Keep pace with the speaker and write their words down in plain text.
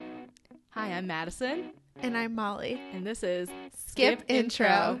Hi, I'm Madison. And I'm Molly. And this is Skip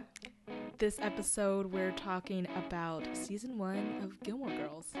Intro. This episode, we're talking about season 1 of Gilmore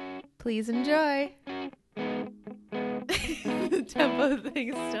Girls. Please enjoy. The tempo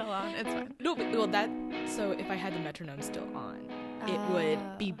thing's still on. It's fine. No, but, so if I had the metronome still on, it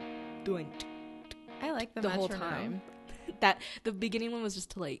would be doing I like the whole metronome. time. That the beginning one was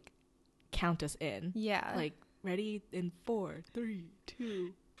just to like count us in. Yeah. Like, ready in 4, 3,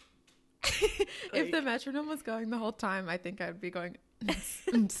 2. If the metronome was going the whole time, I think I'd be going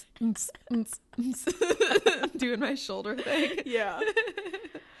doing my shoulder thing. Yeah.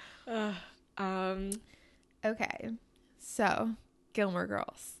 Okay. So, Gilmore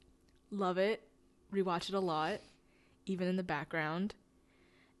Girls. Love it. Rewatch it a lot, even in the background.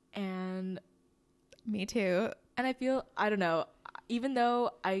 And Me too. I feel, I don't know, even though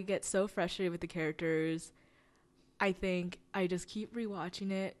I get so frustrated with the characters, I think I just keep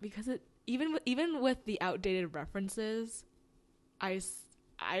rewatching it because it, even with the outdated references, I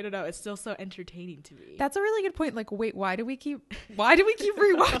don't know, it's still so entertaining to me. That's a really good point. Like, wait, why do we keep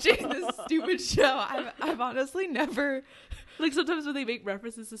rewatching this stupid show? I've honestly never, like, sometimes when they make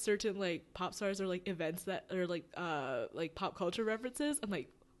references to certain like pop stars or like events that are like pop culture references, I'm like,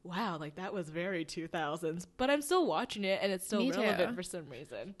 wow, like that was very 2000s, but I'm still watching it and it's still relevant for some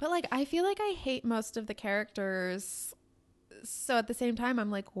reason. But like, I feel like I hate most of the characters. So at the same time, I'm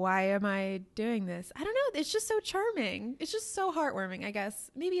like, why am I doing this? I don't know. It's just so charming. It's just so heartwarming, I guess.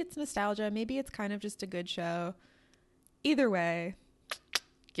 Maybe it's nostalgia. Maybe it's kind of just a good show. Either way,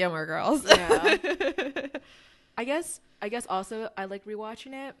 Gilmore Girls. Yeah. I guess also I like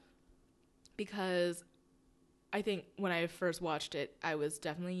rewatching it because I think when I first watched it, I was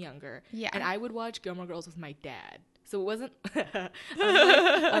definitely younger. Yeah. And I would watch Gilmore Girls with my dad. So it wasn't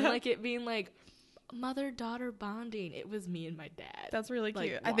unlike it being like mother-daughter bonding. It was me and my dad. That's really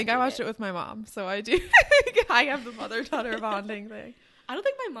cute. Like, I think I watched it with my mom, so I do. I have the mother-daughter bonding thing. I don't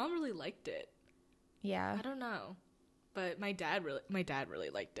think my mom really liked it. Yeah. I don't know. But my dad really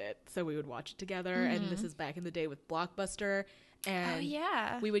liked it. So we would watch it together. And this is back in the day with Blockbuster. And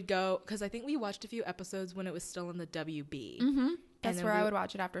we would go, because I think we watched a few episodes when it was still on the WB. Mm-hmm. That's where I would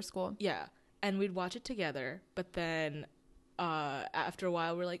watch it after school. Yeah. And we'd watch it together. But then after a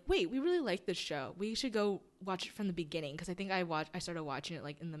while, we're like, wait, we really like this show. We should go watch it from the beginning. Because I think I started watching it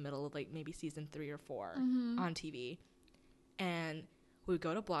like in the middle of like maybe season 3 or 4 on TV. And we would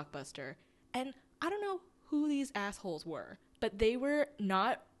go to Blockbuster. And I don't know who these assholes were, but they were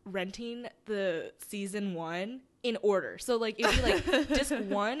not renting the season 1 in order. So like it'd be like disc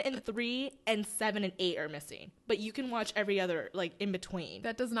 1 and 3 and 7 and 8 are missing, but you can watch every other like in between.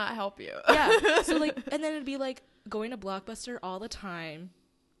 That does not help you. Yeah. So like, and then it'd be like going to Blockbuster all the time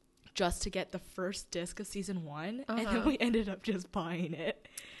just to get the first disc of season 1, and then we ended up just buying it.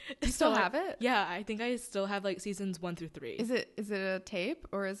 You still have it? Yeah, I think I still have like seasons 1 through 3. Is it a tape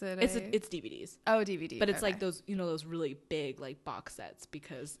or is it it's DVDs? Oh, DVD. But it's like those, you know, those really big like box sets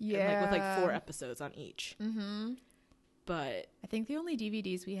because like with like 4 episodes on each. Mm-hmm. But I think the only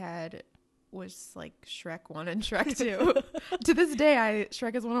DVDs we had was like Shrek 1 and Shrek 2. To this day,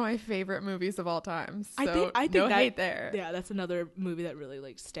 Shrek is one of my favorite movies of all time. So I think no hate there. Yeah, that's another movie that really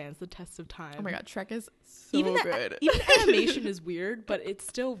like stands the test of time. Oh my god, Shrek is so good. Even animation is weird, but it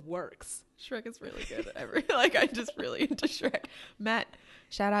still works. Shrek is really good. I'm just really into Shrek. Matt,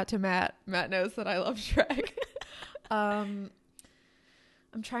 shout out to Matt. Matt knows that I love Shrek. I'm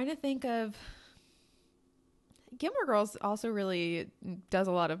trying to think of. Gilmore Girls also really does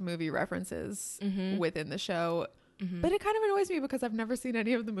a lot of movie references within the show, but it kind of annoys me because I've never seen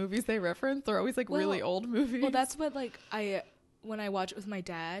any of the movies they reference. They're always like really old movies. Well, that's what like when I watch it with my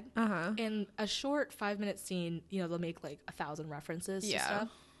dad, in a short 5-minute scene, you know, they'll make like 1,000 references to stuff,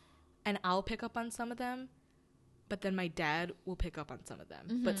 and I'll pick up on some of them, but then my dad will pick up on some of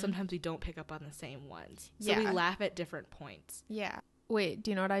them, but sometimes we don't pick up on the same ones, so we laugh at different points. Yeah. Wait,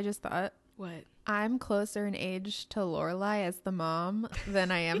 do you know what I just thought? What? I'm closer in age to Lorelai as the mom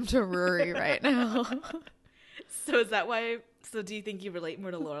than I am to Rory right now. So is that why? So do you think you relate more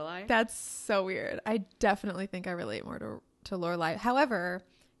to Lorelai? That's so weird. I definitely think I relate more to Lorelai. However,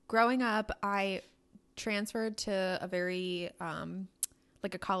 growing up, I transferred to a very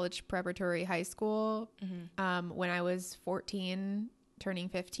like a college preparatory high school when I was 14, turning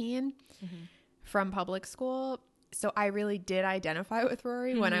 15 from public school. So I really did identify with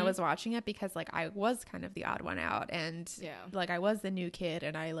Rory when I was watching it because like I was kind of the odd one out and like I was the new kid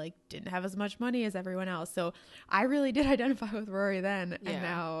and I like didn't have as much money as everyone else. So I really did identify with Rory then and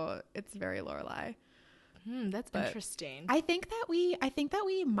now it's very Lorelai. That's interesting. I think that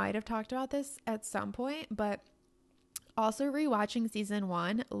we might have talked about this at some point, but Also, rewatching season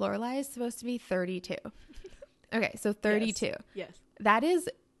 1, Lorelai is supposed to be 32. Okay, so 32. Yes. That is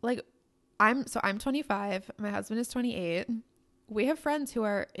like, I'm 25. My husband is 28. We have friends who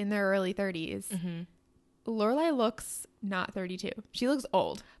are in their early 30s. Mm-hmm. Lorelai looks not 32. She looks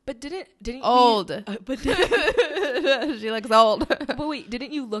old. But didn't old? She looks old. But wait,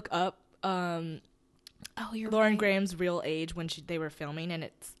 didn't you look up Oh, you're Lauren right. Graham's real age when they were filming, and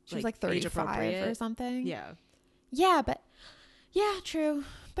She was like 35 or something. Yeah. Yeah, but yeah, true.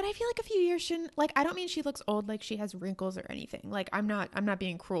 But I feel like a few years shouldn't, like, I don't mean she looks old, like she has wrinkles or anything. Like, I'm not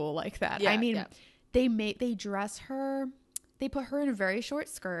being cruel like that. Yeah, I mean, yeah. they dress her, they put her in very short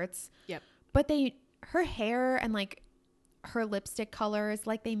skirts. Yep. But her hair and like her lipstick colors,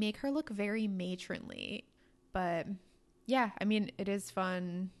 like they make her look very matronly. But yeah, I mean, it is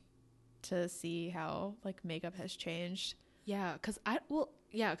fun to see how like makeup has changed. Yeah, because I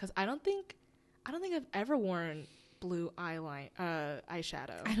don't think I've ever worn blue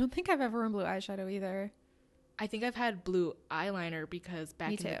eyeshadow. I don't think I've ever worn blue eyeshadow either. I think I've had blue eyeliner because back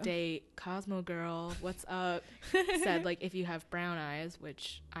Me in the too. day, Cosmo Girl, what's up, said like if you have brown eyes,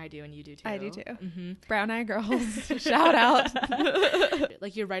 which I do and you do too. I do too. Mm-hmm. Brown eye girls, shout out.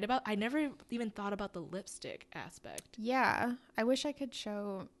 Like you're right about. I never even thought about the lipstick aspect. Yeah, I wish I could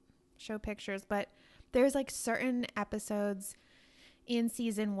show pictures, but there's like certain episodes in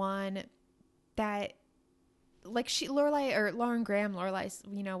season 1 that like Lauren Graham, Lorelai's,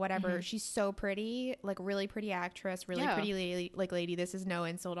 you know, whatever. Mm-hmm. She's so pretty, like really pretty actress, really pretty lady. This is no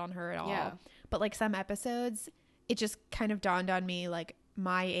insult on her at all. Yeah. But like some episodes, it just kind of dawned on me like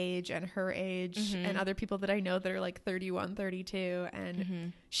my age and her age Mm-hmm. and other people that I know that are like 31, 32. And Mm-hmm.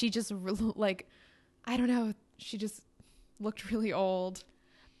 she just like, I don't know. She just looked really old.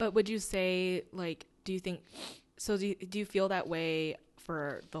 But would you say like, do you feel that way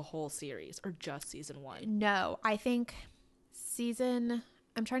for the whole series or just season 1? No, I think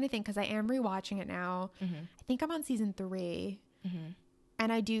I'm trying to think because I am rewatching it now. Mm-hmm. I think I'm on season 3. Mm-hmm.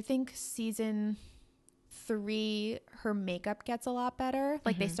 And I do think season 3, her makeup gets a lot better.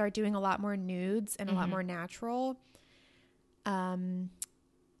 Like they start doing a lot more nudes and a lot more natural.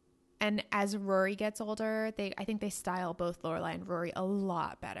 And as Rory gets older, I think they style both Lorelai and Rory a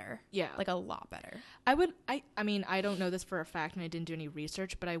lot better. Yeah. Like a lot better. I mean, I don't know this for a fact and I didn't do any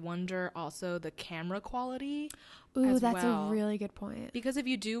research, but I wonder also the camera quality. Ooh, as that's well. a really good point. Because if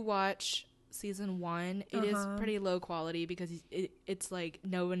you do watch season 1, it is pretty low quality because it's like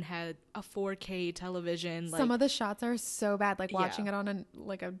no one had a 4K television. Like, some of the shots are so bad. Like watching Yeah. it on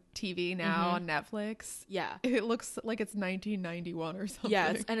a TV now on Netflix. yeah. It looks like it's 1991 or something.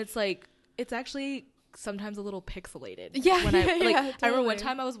 Yes, and it's like it's actually sometimes a little pixelated. Yeah, when I yeah, like, yeah, I remember one totally.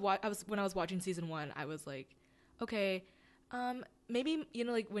 time when I was watching season 1, I was like, okay, maybe you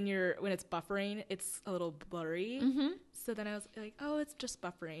know like when it's buffering, it's a little blurry. Mm-hmm. So then I was like, oh, it's just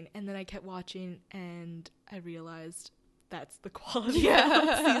buffering, and then I kept watching, and I realized that's the quality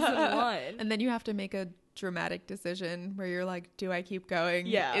of season 1. And then you have to make a dramatic decision where you're like, do I keep going?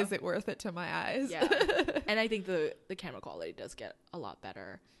 Yeah. Is it worth it to my eyes? Yeah, and I think the camera quality does get a lot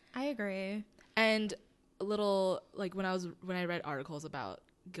better. I agree. And a little like when I read articles about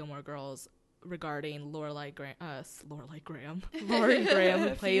Gilmore Girls regarding Rory Graham, who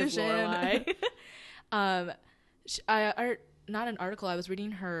plays Fusion. Lorelai. Not an article. I was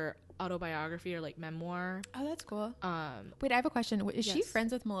reading her autobiography or like memoir. Oh, that's cool. Wait, I have a question. Is she Yes.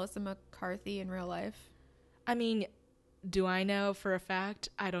 friends with Melissa McCarthy in real life? I mean, do I know for a fact?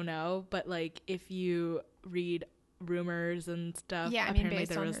 I don't know, but like if you read rumors and stuff, Yeah, I mean, apparently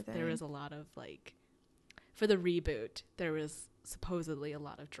based on her there was thing. a lot of like for the reboot there was supposedly a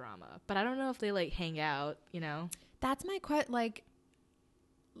lot of drama, but I don't know if they like hang out, you know. That's my like.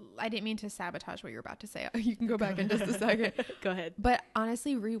 I didn't mean to sabotage what you're about to say. You can go back in just a second. Go ahead. But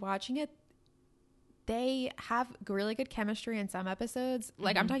honestly, rewatching it, they have really good chemistry in some episodes.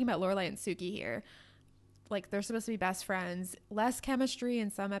 Like I'm talking about Lorelai and Suki here. Like they're supposed to be best friends. Less chemistry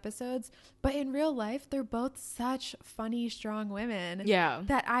in some episodes, but in real life, they're both such funny, strong women. Yeah.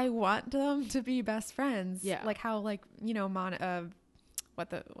 That I want them to be best friends. Yeah. Like how what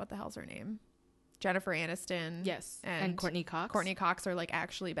the hell's her name? Jennifer Aniston. Yes. And Courtney Cox. Courtney Cox are like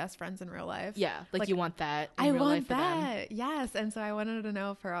actually best friends in real life. Yeah. Like you want that in I real life want for them. that. Yes. And so I wanted to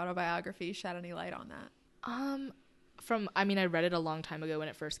know if her autobiography shed any light on that. I read it a long time ago when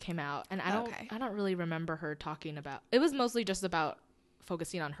it first came out, and I don't really remember her talking about. It was mostly just about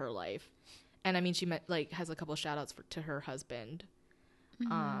focusing on her life, and I mean she has a couple shout outs to her husband,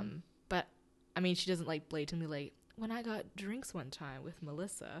 but I mean she doesn't like blatantly like when I got drinks one time with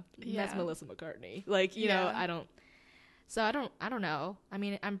Melissa. Yeah. That's Melissa McCartney. Like you know I don't know. I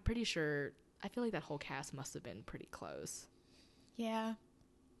mean I'm pretty sure I feel like that whole cast must have been pretty close. Yeah.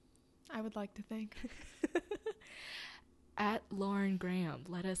 I would like to think. At Lauren Graham,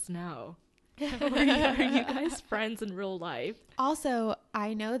 let us know. Are you guys friends in real life? Also,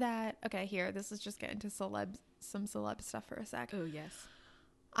 I know that, okay, here, this is just getting to some celeb stuff for a sec. Oh, yes.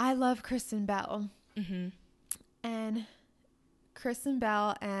 I love Kristen Bell. Mm-hmm. And Kristen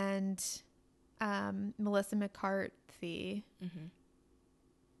Bell and Melissa McCarthy. Mm-hmm.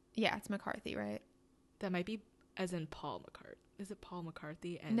 Yeah, it's McCarthy, right? That might be as in Paul McCartney. Is it Paul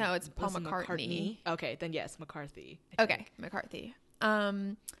McCarthy? And no, it's Paul McCartney. Okay, then yes, McCarthy. Okay, McCarthy.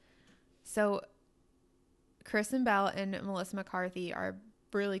 So Kristen Bell and Melissa McCarthy are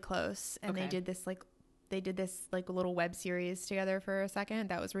really close, and they did this little web series together for a second.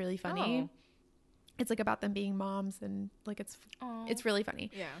 That was really funny. Oh. It's like about them being moms, and like it's really funny.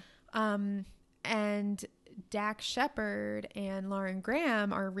 Yeah. And Dax Shepard and Lauren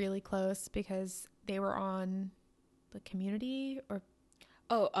Graham are really close because they were on the Community or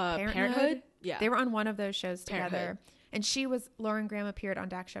Parenthood. Yeah, they were on one of those shows together. Parenthood. And Lauren Graham appeared on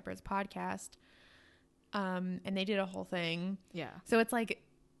Dax Shepard's podcast. And they did a whole thing. Yeah. So it's like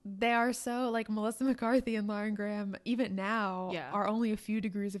they are so like Melissa McCarthy and Lauren Graham even now are only a few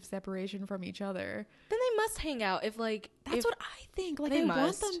degrees of separation from each other. Then they must hang out if what I think. Like I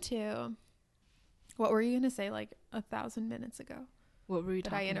want them to. What were you gonna say like 1,000 minutes ago? What were you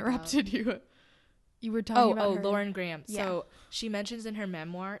talking about? I interrupted you. You were talking about her. Lauren Graham. Yeah. So she mentions in her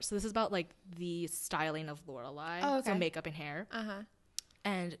memoir. So this is about like the styling of Lorelai. Oh, okay. So makeup and hair. Uh-huh.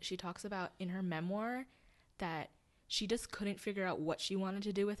 And she talks about in her memoir that she just couldn't figure out what she wanted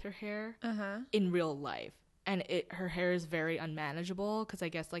to do with her hair in real life. And her hair is very unmanageable because I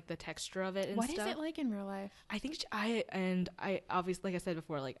guess like the texture of it and stuff. What is it like in real life? I think I obviously, like I said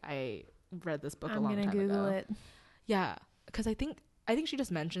before, like I read this book a long time ago. I'm gonna Google it. Yeah, because I think she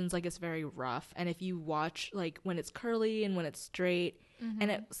just mentions like it's very rough, and if you watch like when it's curly and when it's straight, and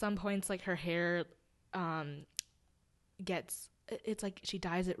at some points like her hair it's like she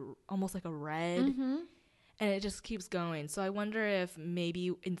dyes it almost like a red, and it just keeps going. So I wonder if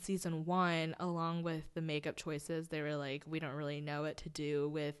maybe in season 1, along with the makeup choices, they were like, we don't really know what to do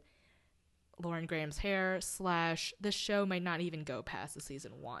with Lauren Graham's hair / the show might not even go past the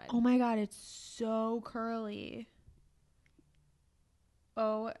season 1. Oh my god, it's so curly.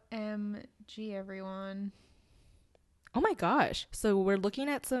 OMG, everyone. Oh my gosh. So we're looking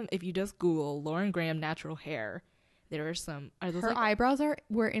at if you just Google Lauren Graham natural hair, there are some. Are those her eyebrows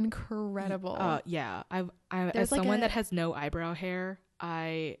were incredible. Yeah. I as someone that has no eyebrow hair,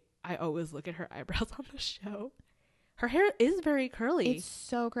 I always look at her eyebrows on the show. Her hair is very curly. It's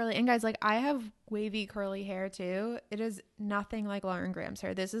so curly. And guys, like I have wavy curly hair too. It is nothing like Lauren Graham's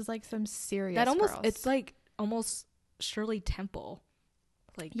hair. This is like some serious curls. It's like almost Shirley Temple.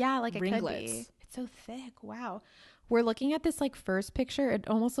 Like like ringlets. It could be. It's so thick. Wow. We're looking at this like first picture. It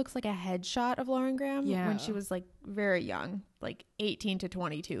almost looks like a headshot of Lauren Graham when she was like very young, like 18 to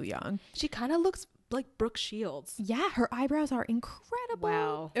 22 young. She kind of looks like Brooke Shields. Yeah, her eyebrows are incredible.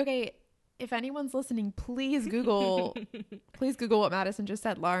 Wow. Okay, if anyone's listening, please Google what Madison just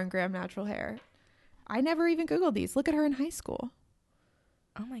said, Lauren Graham natural hair. I never even Googled these. Look at her in high school.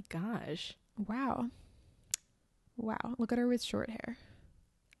 Oh my gosh. Wow. Look at her with short hair.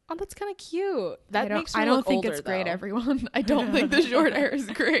 Oh, that's kind of cute. I don't think it's great, everyone. I don't think the short hair is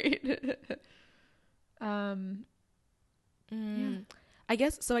great. Yeah. I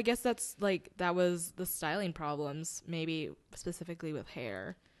guess that's like that was the styling problems, maybe specifically with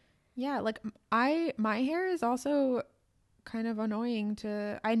hair. Yeah, like my hair is also kind of annoying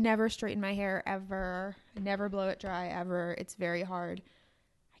I never straighten my hair ever. I never blow it dry ever. It's very hard.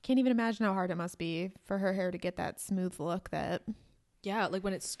 I can't even imagine how hard it must be for her hair to get that smooth look that. Yeah, like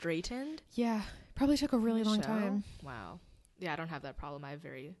when it's straightened. Yeah, probably took a really long time. Wow. Yeah, I don't have that problem. I have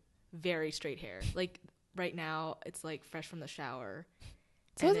very, very straight hair. Like right now, it's like fresh from the shower.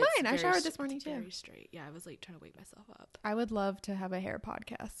 So is mine. I showered this morning too. Very straight. Yeah, I was like trying to wake myself up. I would love to have a hair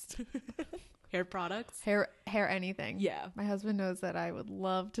podcast. Hair products? Hair anything. Yeah. My husband knows that I would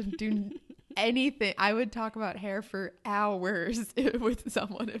love to do anything. I would talk about hair for hours with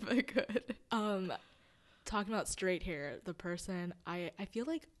someone if I could. Talking about straight hair, the person I feel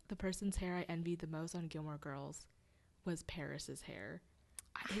like the person's hair I envied the most on Gilmore Girls was Paris's hair.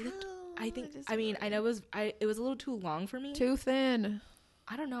 I know it was a little too long for me. Too thin.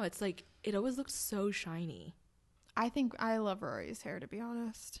 I don't know. It's like it always looks so shiny. I think I love Rory's hair, to be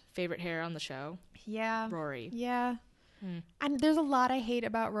honest. Favorite hair on the show? Yeah. Rory. Yeah. And there's a lot I hate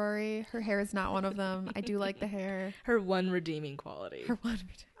about Rory. Her hair is not one of them. I do like the hair. Her one redeeming quality. Her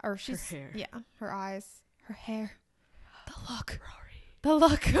hair. Yeah. Her eyes. Her hair. The look. Rory. The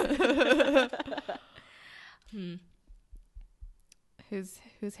look.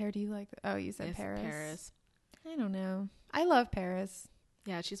 Whose hair do you like? Oh, you said Paris. I don't know. I love Paris.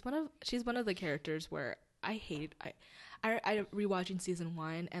 Yeah, she's one of the characters where I rewatching season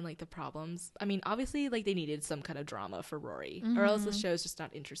 1 and like the problems. I mean, obviously like they needed some kind of drama for Rory, or else the show's just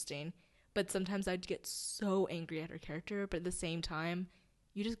not interesting. But sometimes I'd get so angry at her character, but at the same time,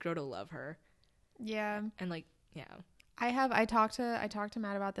 you just grow to love her. Yeah. And like, yeah. I talk to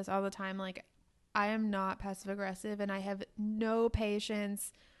Matt about this all the time. Like, I am not passive aggressive, and I have no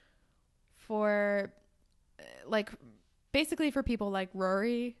patience for like basically for people like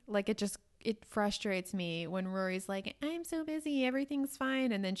Rory. Like, it frustrates me when Rory's like, I'm so busy, everything's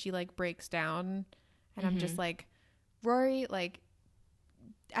fine, and then she like breaks down, and I'm just like, Rory, like,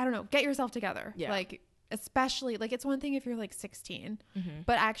 I don't know, get yourself together. Yeah. Like, especially like, it's one thing if you're like 16,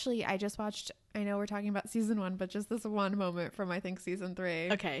 but actually I just watched, I know we're talking about season 1, but just this one moment from I think season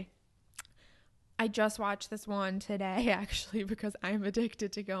 3. Okay. I just watched this one today actually because I'm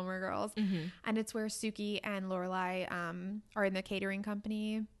addicted to Gilmore Girls, and it's where Suki and Lorelai are in the catering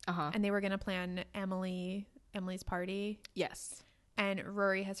company, and they were gonna plan Emily's party. Yes. And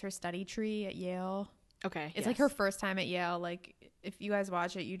Rory has her study tree at Yale. Okay. It's like her first time at Yale. Like, if you guys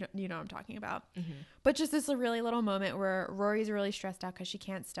watch it, you know what I'm talking about. But just this really little moment where Rory's really stressed out because she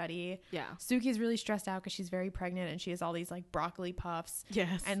can't study. Yeah. Suki's really stressed out because she's very pregnant and she has all these like broccoli puffs.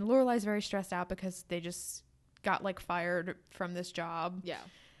 Yes. And Lorelai's very stressed out because they just got like fired from this job. Yeah.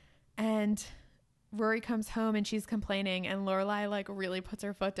 And Rory comes home and she's complaining, and Lorelai like really puts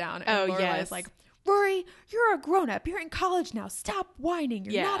her foot down. And Lorelai's like, Rory, you're a grown up. You're in college now. Stop whining.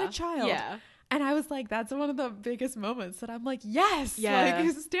 You're not a child. Yeah. And I was like, that's one of the biggest moments that I'm like, yes, yeah.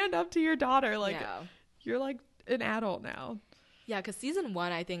 like, stand up to your daughter. Like, you're like an adult now. Yeah, because season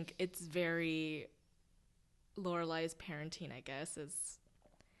 1, I think it's very Lorelai's parenting, I guess, is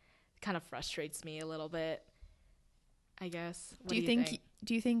kind of frustrates me a little bit, I guess. What do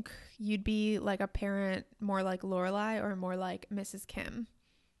you think you'd be like a parent more like Lorelai or more like Mrs. Kim?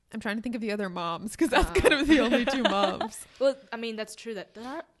 I'm trying to think of the other moms because that's kind of the only two moms. Well, I mean, that's true.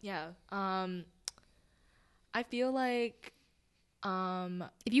 I feel like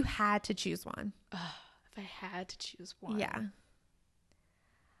if you had to choose one. If I had to choose one. Yeah.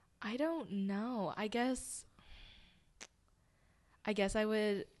 I don't know. I guess I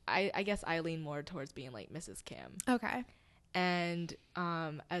would. I guess I lean more towards being like Mrs. Kim. Okay. And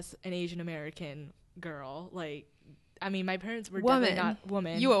as an Asian American girl, like, I mean, my parents were definitely not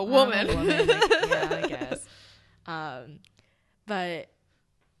woman. You a woman. Yeah, I guess. But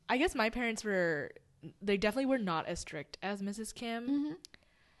I guess my parents they definitely were not as strict as Mrs. Kim.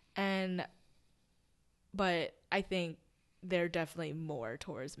 But I think they're definitely more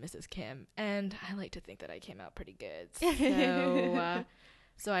towards Mrs. Kim. And I like to think that I came out pretty good.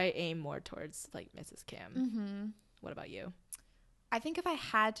 So I aim more towards like Mrs. Kim. What about you? I think if I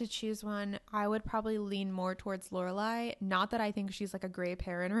had to choose one, I would probably lean more towards Lorelai. Not that I think she's like a great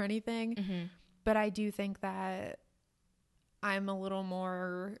parent or anything, but I do think that I'm a little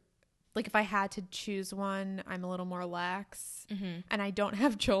more, like, if I had to choose one, I'm a little more lax. And I don't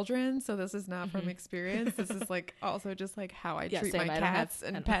have children, so this is not from experience. This is like also just like how I treat my cats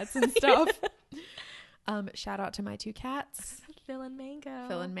and pets and stuff. Shout out to my 2 cats. Phil and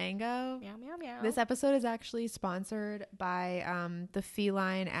Mango. Meow, meow, meow. This episode is actually sponsored by the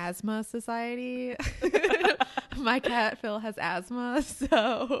Feline Asthma Society. My cat Phil has asthma,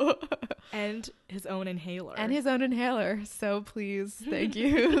 so and his own inhaler. So please, thank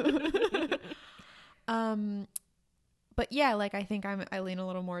you. But yeah, like, I think I lean a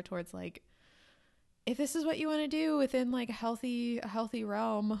little more towards like, if this is what you want to do within like a healthy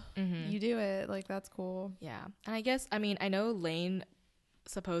realm, you do it. Like, that's cool. Yeah. And I guess, I mean, I know Lane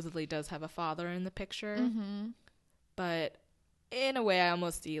supposedly does have a father in the picture, but in a way I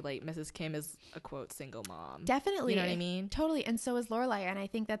almost see like Mrs. Kim as a quote single mom. Definitely. You know what I mean? Totally. And so is Lorelai. And I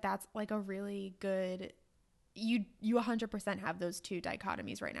think that that's like a really good, you 100% have those two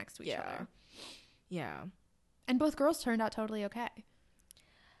dichotomies right next to each other. Yeah. And both girls turned out totally okay.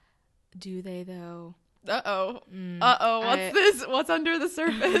 Do they though? Uh-oh. What's this? What's under the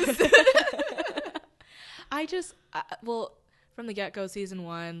surface? Well, from the get-go, season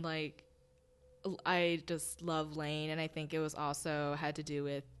 1, like, I just love Lane, and I think it was also had to do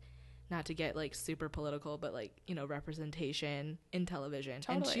with, not to get like super political, but like, you know, representation in television.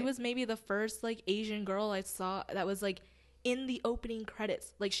 Totally. And she was maybe the first like Asian girl I saw that was like in the opening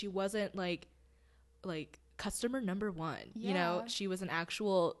credits. Like, she wasn't like customer number 1. You know, she was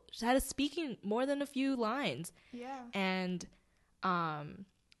she had a speaking more than a few lines. Yeah. And I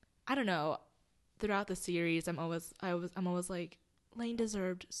don't know, throughout the series I'm always like, Lane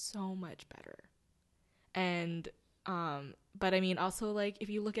deserved so much better. And but I mean, also, like, if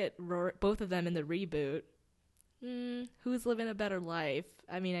you look at both of them in the reboot, who's living a better life?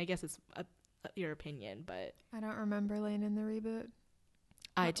 I mean, I guess it's your opinion, but I don't remember Lane in the reboot.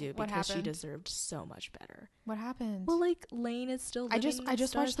 I do, because happened? she deserved so much better. What happened? Well, like, Lane is still living I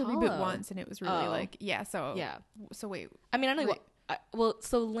just watched the reboot once, and it was really like, yeah. So yeah. So wait. I mean, I don't know.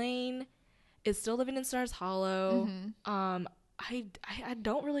 So Lane is still living in Stars Hollow. Mm-hmm. I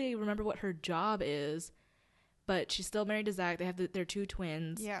don't really remember what her job is, but she's still married to Zach. They have their 2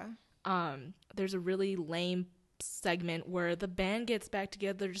 twins. Yeah. There's a really lame segment where the band gets back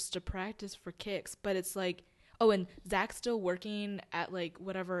together just to practice for kicks, but it's like, oh, and Zach's still working at like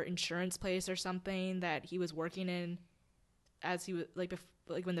whatever insurance place or something that he was working in as he was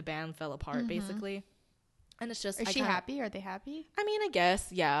like when the band fell apart, basically. And it's just, is she happy? Are they happy? I mean, I guess,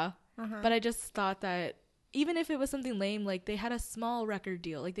 yeah. Uh-huh. But I just thought that even if it was something lame, like, they had a small record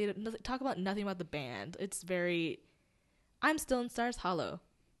deal. Like, they didn't talk about nothing about the band. It's very, I'm still in Stars Hollow.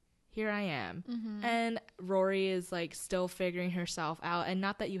 Here I am. Mm-hmm. And Rory is, like, still figuring herself out. And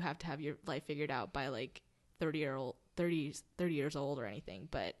not that you have to have your life figured out by, like, 30 years old or anything.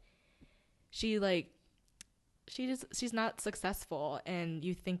 But she's not successful. And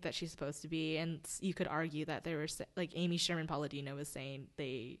you think that she's supposed to be. And you could argue that they were, like, Amy Sherman-Palladino was saying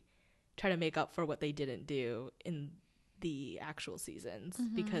they try to make up for what they didn't do in the actual seasons,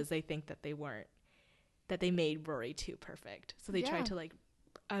 because they think that they made Rory too perfect. So they try to like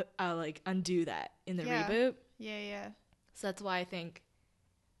undo that in the reboot. Yeah. So that's why I think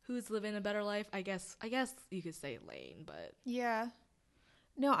who's living a better life? I guess you could say Lane, but yeah.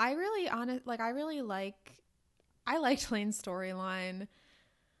 No, I liked Lane's storyline.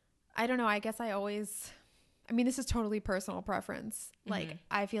 I don't know. I guess I mean, this is totally personal preference. Like,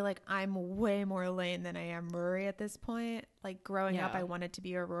 I feel like I'm way more Lane than I am Rory at this point. Like, growing up, I wanted to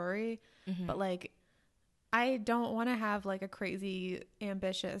be a Rory. But, like, I don't want to have, like, a crazy,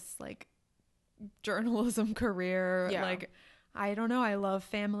 ambitious, like, journalism career. Yeah. Like, I don't know. I love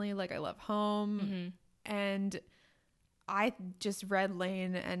family. Like, I love home. And I just read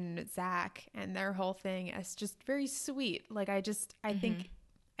Lane and Zach and their whole thing as just very sweet. Like, I think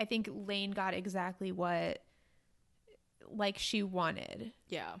Lane got exactly what, like, she wanted.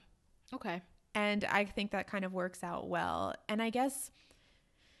 Yeah. Okay. And I think that kind of works out well. And I guess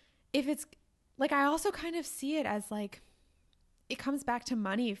if it's like, I also kind of see it as like, it comes back to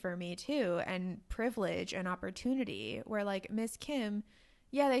money for me too, and privilege and opportunity, where like Miss Kim,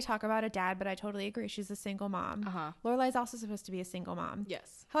 yeah, they talk about a dad, but I totally agree. She's a single mom. Lorelai's also supposed to be a single mom.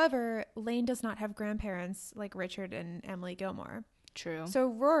 Yes. However, Lane does not have grandparents like Richard and Emily Gilmore. True. So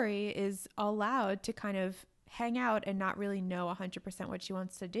Rory is allowed to kind of hang out and not really know 100% what she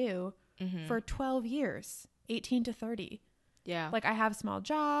wants to do for 12 years, 18 to 30. Yeah. Like, I have small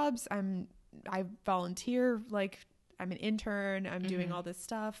jobs. I volunteer. Like, I'm an intern. I'm doing all this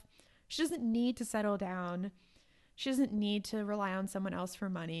stuff. She doesn't need to settle down. She doesn't need to rely on someone else for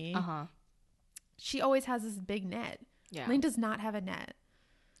money. She always has this big net. Yeah. Lane does not have a net.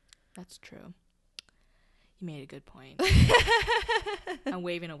 That's true. You made a good point. I'm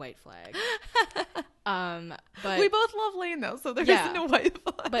waving a white flag. But we both love Lane though, so there isn't a white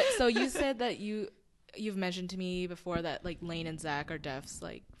flag. But so you said that you've mentioned to me before that like Lane and Zach are Def's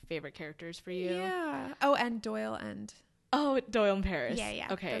like favorite characters for you. Yeah. Oh, and Doyle and Paris. Yeah.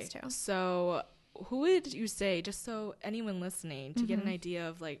 Okay. Those two. So who would you say, just so anyone listening to get an idea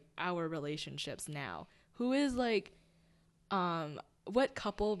of like our relationships now, who is like what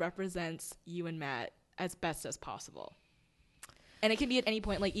couple represents you and Matt as best as possible? And it can be at any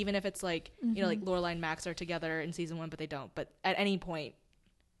point, like even if it's like you know, like Lorelai and Max are together in season 1 but they don't, but at any point,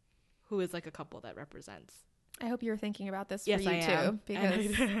 who is like a couple that represents? I hope you're thinking about this Yes, for you I too, am.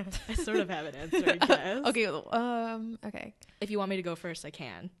 because I sort of have an answer, I guess. Okay. Okay. If you want me to go first, I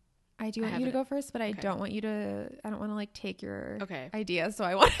can. I do want you to go first, but I don't want you to. I don't want to like take your idea, so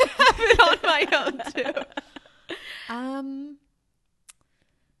I want to have it on my own too.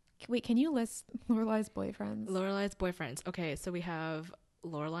 Wait, can you list Lorelai's boyfriends? Lorelai's boyfriends. Okay, so we have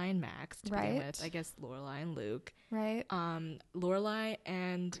Lorelai and Max to begin with. I guess Lorelai and Luke. Right. Lorelai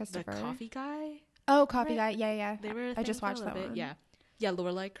and the coffee guy. Oh, coffee guy. Yeah. They were. I just watched that one. Yeah.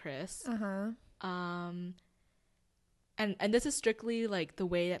 Lorelai, Chris. Uh-huh. And this is strictly like the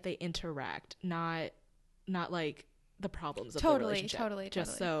way that they interact, not like the problems of the relationship. Totally.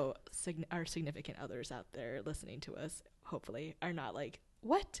 Just so our significant others out there listening to us, hopefully, are not like,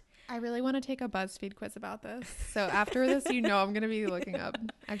 what? I really want to take a BuzzFeed quiz about this. So after this, I'm going to be looking up.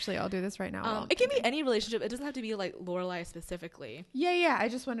 Actually, I'll do this right now. It can be any relationship. It doesn't have to be like Lorelai specifically. Yeah. I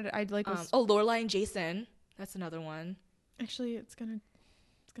just wanted to, Lorelai and Jason. That's another one. Actually, it's gonna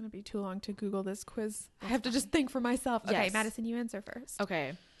be too long to Google this quiz. That's I have to just think for myself. Okay, Yes. Madison, you answer first.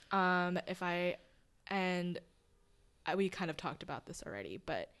 Okay. We kind of talked about this already,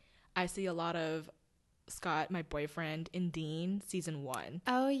 but I see a lot of Scott, my boyfriend, in Dean season 1.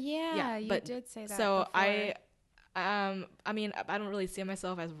 Oh yeah, you but did say that. So before. I mean, I don't really see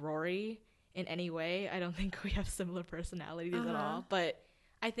myself as Rory in any way. I don't think we have similar personalities at all. But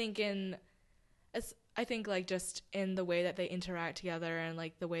I think like just in the way that they interact together and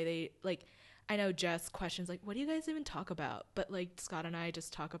like the way they like, I know Jess questions like, what do you guys even talk about? But like Scott and I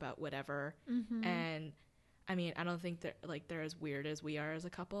just talk about whatever. Mm-hmm. And I mean, I don't think they're as weird as we are as a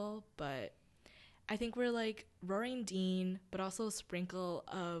couple, but I think we're like Rory and Dean, but also a sprinkle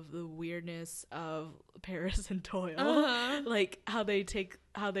of the weirdness of Paris and Doyle. Like how they do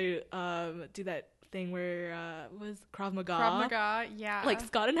that thing where was Krav Maga. Krav Maga, yeah. Like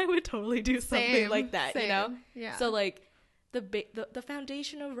Scott and I would totally do something like that, you know? Yeah. So like the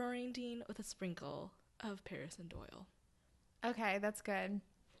foundation of Rory and Dean with a sprinkle of Paris and Doyle. Okay, that's good.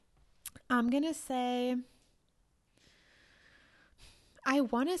 I'm gonna say, I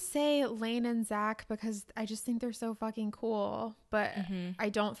want to say Lane and Zach because I just think they're so fucking cool, but I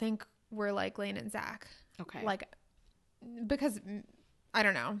don't think we're like Lane and Zach. Okay. Like, because I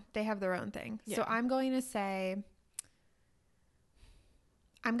don't know, they have their own thing. Yeah. So I'm going to say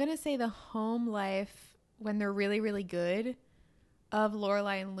the home life when they're really, really good of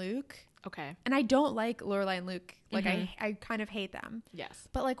Lorelai and Luke. Okay. And I don't like Lorelai and Luke. Like, I kind of hate them. Yes.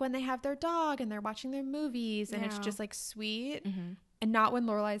 But like when they have their dog and they're watching their movies and it's just like sweet. Mm-hmm. And not when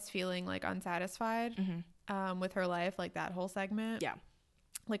Lorelai's feeling like unsatisfied with her life, like that whole segment. Yeah.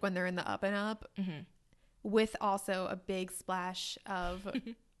 Like when they're in the up and up with also a big splash of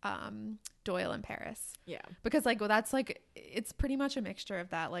Doyle and Paris. Yeah. Because like, well, that's like, it's pretty much a mixture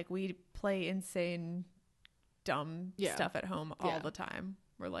of that. Like we play insane, dumb stuff at home all the time.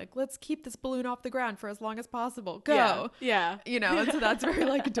 We're like, let's keep this balloon off the ground for as long as possible. Go. Yeah. You know, and so that's very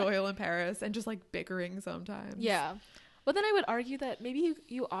like Doyle and Paris and just like bickering sometimes. Yeah. Well, then I would argue that maybe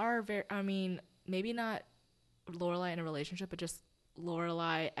you are very, I mean, maybe not Lorelai in a relationship, but just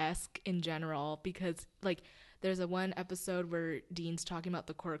Lorelai-esque in general, because like there's one episode where Dean's talking about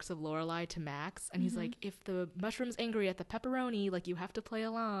the quirks of Lorelai to Max, and he's like, if the mushroom's angry at the pepperoni, like you have to play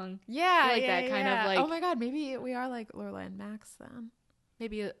along. Yeah. Like that kind of like. Oh my God, maybe we are like Lorelai and Max then.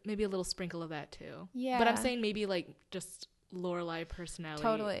 Maybe a little sprinkle of that too. Yeah. But I'm saying maybe like just Lorelai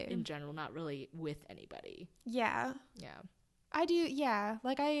personality in general, not really with anybody. Yeah. I do. Yeah.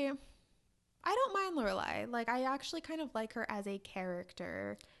 Like I don't mind Lorelai. Like I actually kind of like her as a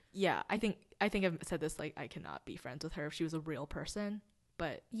character. Yeah. I think I've said this, like I cannot be friends with her if she was a real person,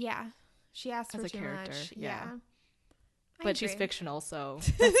 but yeah, she asks for too character much. Yeah. But she's fictional, so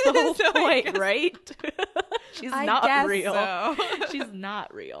that's the whole point, right? She's not real. So. She's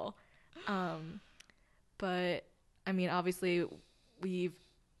not real. But I mean, obviously, we've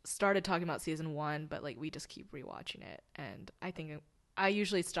started talking about season 1, but like we just keep rewatching it, and I think I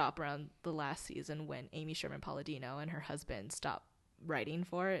usually stop around the last season when Amy Sherman Palladino and her husband stopped writing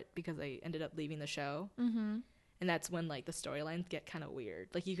for it because they ended up leaving the show, and that's when like the storylines get kind of weird.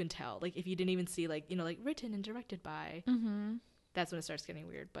 Like you can tell, like if you didn't even see like like written and directed by, that's when it starts getting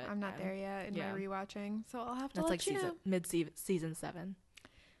weird. But I'm not there yet in my rewatching, so I'll have to. That's let you know. Season 7.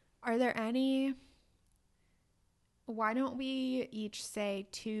 Are there any? Why don't we each say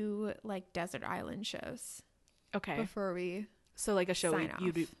 2 like desert island shows? Okay. Before we like a show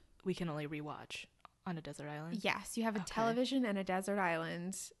we can only rewatch on a desert island? Yes, you have a television and a desert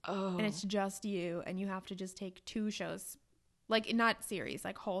island. Oh. And it's just you, and you have to just take 2 shows. Like not series,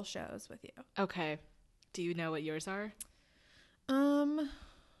 like whole shows with you. Okay. Do you know what yours are? I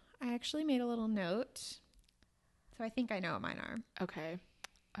actually made a little note. So I think I know what mine are. Okay.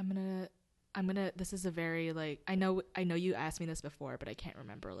 I'm gonna this is a very like I know you asked me this before, but I can't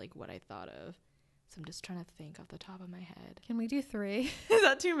remember like what I thought of, so I'm just trying to think off the top of my head. Can we do 3? Is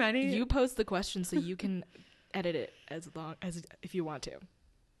that too many? You post the question so you can edit it as long as if you want to.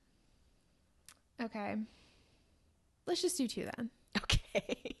 Okay, let's just do 2 then.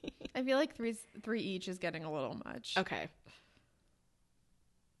 Okay. I feel like 3 each is getting a little much. Okay,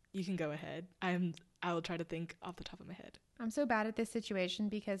 you can go ahead. I will try to think off the top of my head. I'm so bad at this situation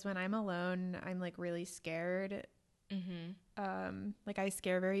because when I'm alone, I'm like really scared. Like I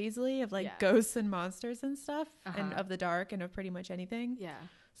scare very easily of like ghosts and monsters and stuff, and of the dark and of pretty much anything. Yeah.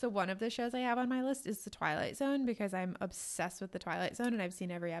 So one of the shows I have on my list is The Twilight Zone because I'm obsessed with The Twilight Zone and I've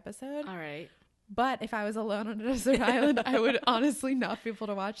seen every episode. All right. But if I was alone on a desert island, I would honestly not be able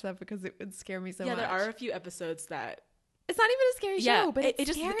to watch that because it would scare me so much. Yeah, there are a few episodes that It's not even a scary show, but it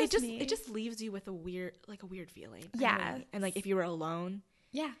scares me. It just leaves you with a weird feeling. Yeah. And like if you were alone.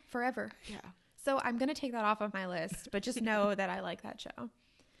 Yeah, forever. Yeah. So I'm going to take that off of my list, but just know that I like that show.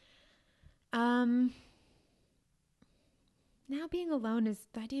 Now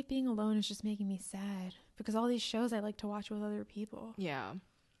the idea of being alone is just making me sad because all these shows I like to watch with other people. Yeah.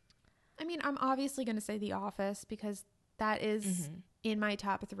 I mean, I'm obviously going to say The Office because that is in my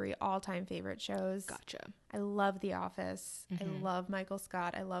top 3 all-time favorite shows. Gotcha. I love The Office. I love Michael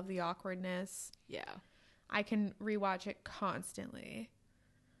Scott. I love the awkwardness. Yeah. I can rewatch it constantly.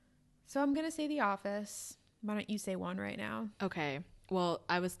 So I'm going to say The Office. Why don't you say one right now? Okay. Well,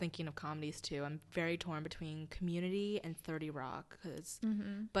 I was thinking of comedies too. I'm very torn between Community and 30 Rock,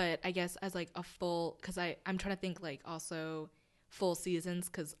 but I guess as like a full, because I'm trying to think like also full seasons,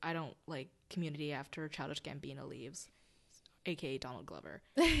 because I don't like Community after Childish Gambino leaves, aka Donald Glover.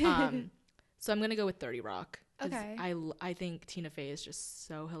 So I'm gonna go with 30 Rock. Okay. I think Tina Fey is just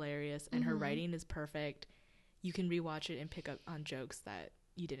so hilarious, and her writing is perfect. You can rewatch it and pick up on jokes that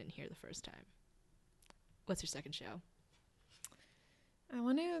you didn't hear the first time. What's your second show?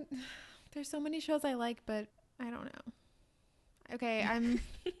 There's so many shows I like, but I don't know. Okay, I'm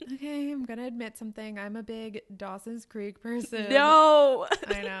gonna admit something. I'm a big Dawson's Creek person. No!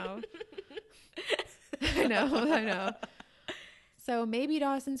 I know. So maybe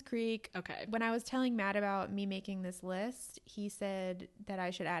Dawson's Creek. Okay. When I was telling Matt about me making this list, he said that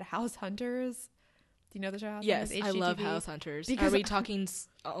I should add House Hunters. Do you know the show House Yes, Hunters? I love HGTV? House Hunters. Because Are we talking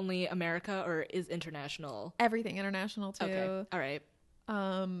only America or is international? Everything international too. Okay, all right.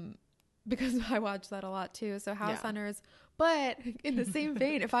 Because I watch that a lot too. So House Hunters. But in the same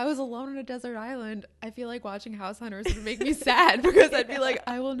vein, if I was alone on a desert island, I feel like watching House Hunters would make me sad because I'd be like,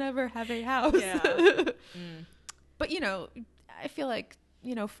 I will never have a house. Yeah. But I feel like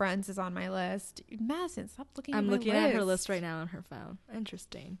Friends is on my list. Madison, stop looking. I'm at my looking list. at her list right now on her phone.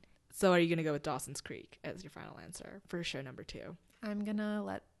 Interesting. So are you gonna go with Dawson's Creek as your final answer for show number 2? I'm gonna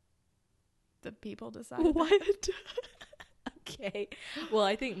let the people decide. What? Okay. Well,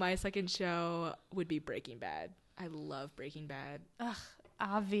 I think my second show would be Breaking Bad. I love Breaking Bad. Ugh,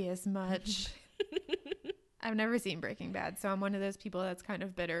 obvious much. I've never seen Breaking Bad, so I'm one of those people that's kind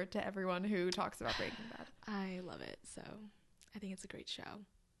of bitter to everyone who talks about Breaking Bad. I love it, so I think it's a great show.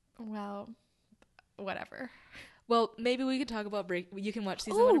 Well, whatever. Well, maybe we could talk about you can watch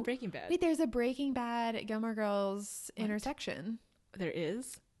season 1 of Breaking Bad. Wait, there's a Breaking Bad Gilmore Girls intersection. There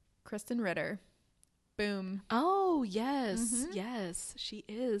is? Kristen Ritter. Boom. Oh, yes. Yes, she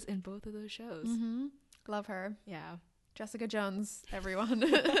is in both of those shows. Love her. Yeah. Jessica Jones, everyone.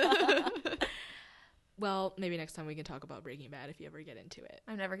 Well, maybe next time we can talk about Breaking Bad if you ever get into it.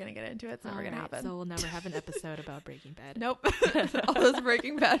 I'm never going to get into it. It's never going to happen. So we'll never have an episode about Breaking Bad. Nope. All those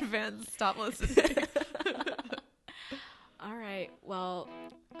Breaking Bad fans, stop listening. All right. Well,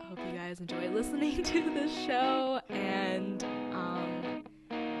 I hope you guys enjoy listening to this show, and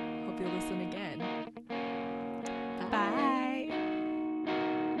hope you'll listen again.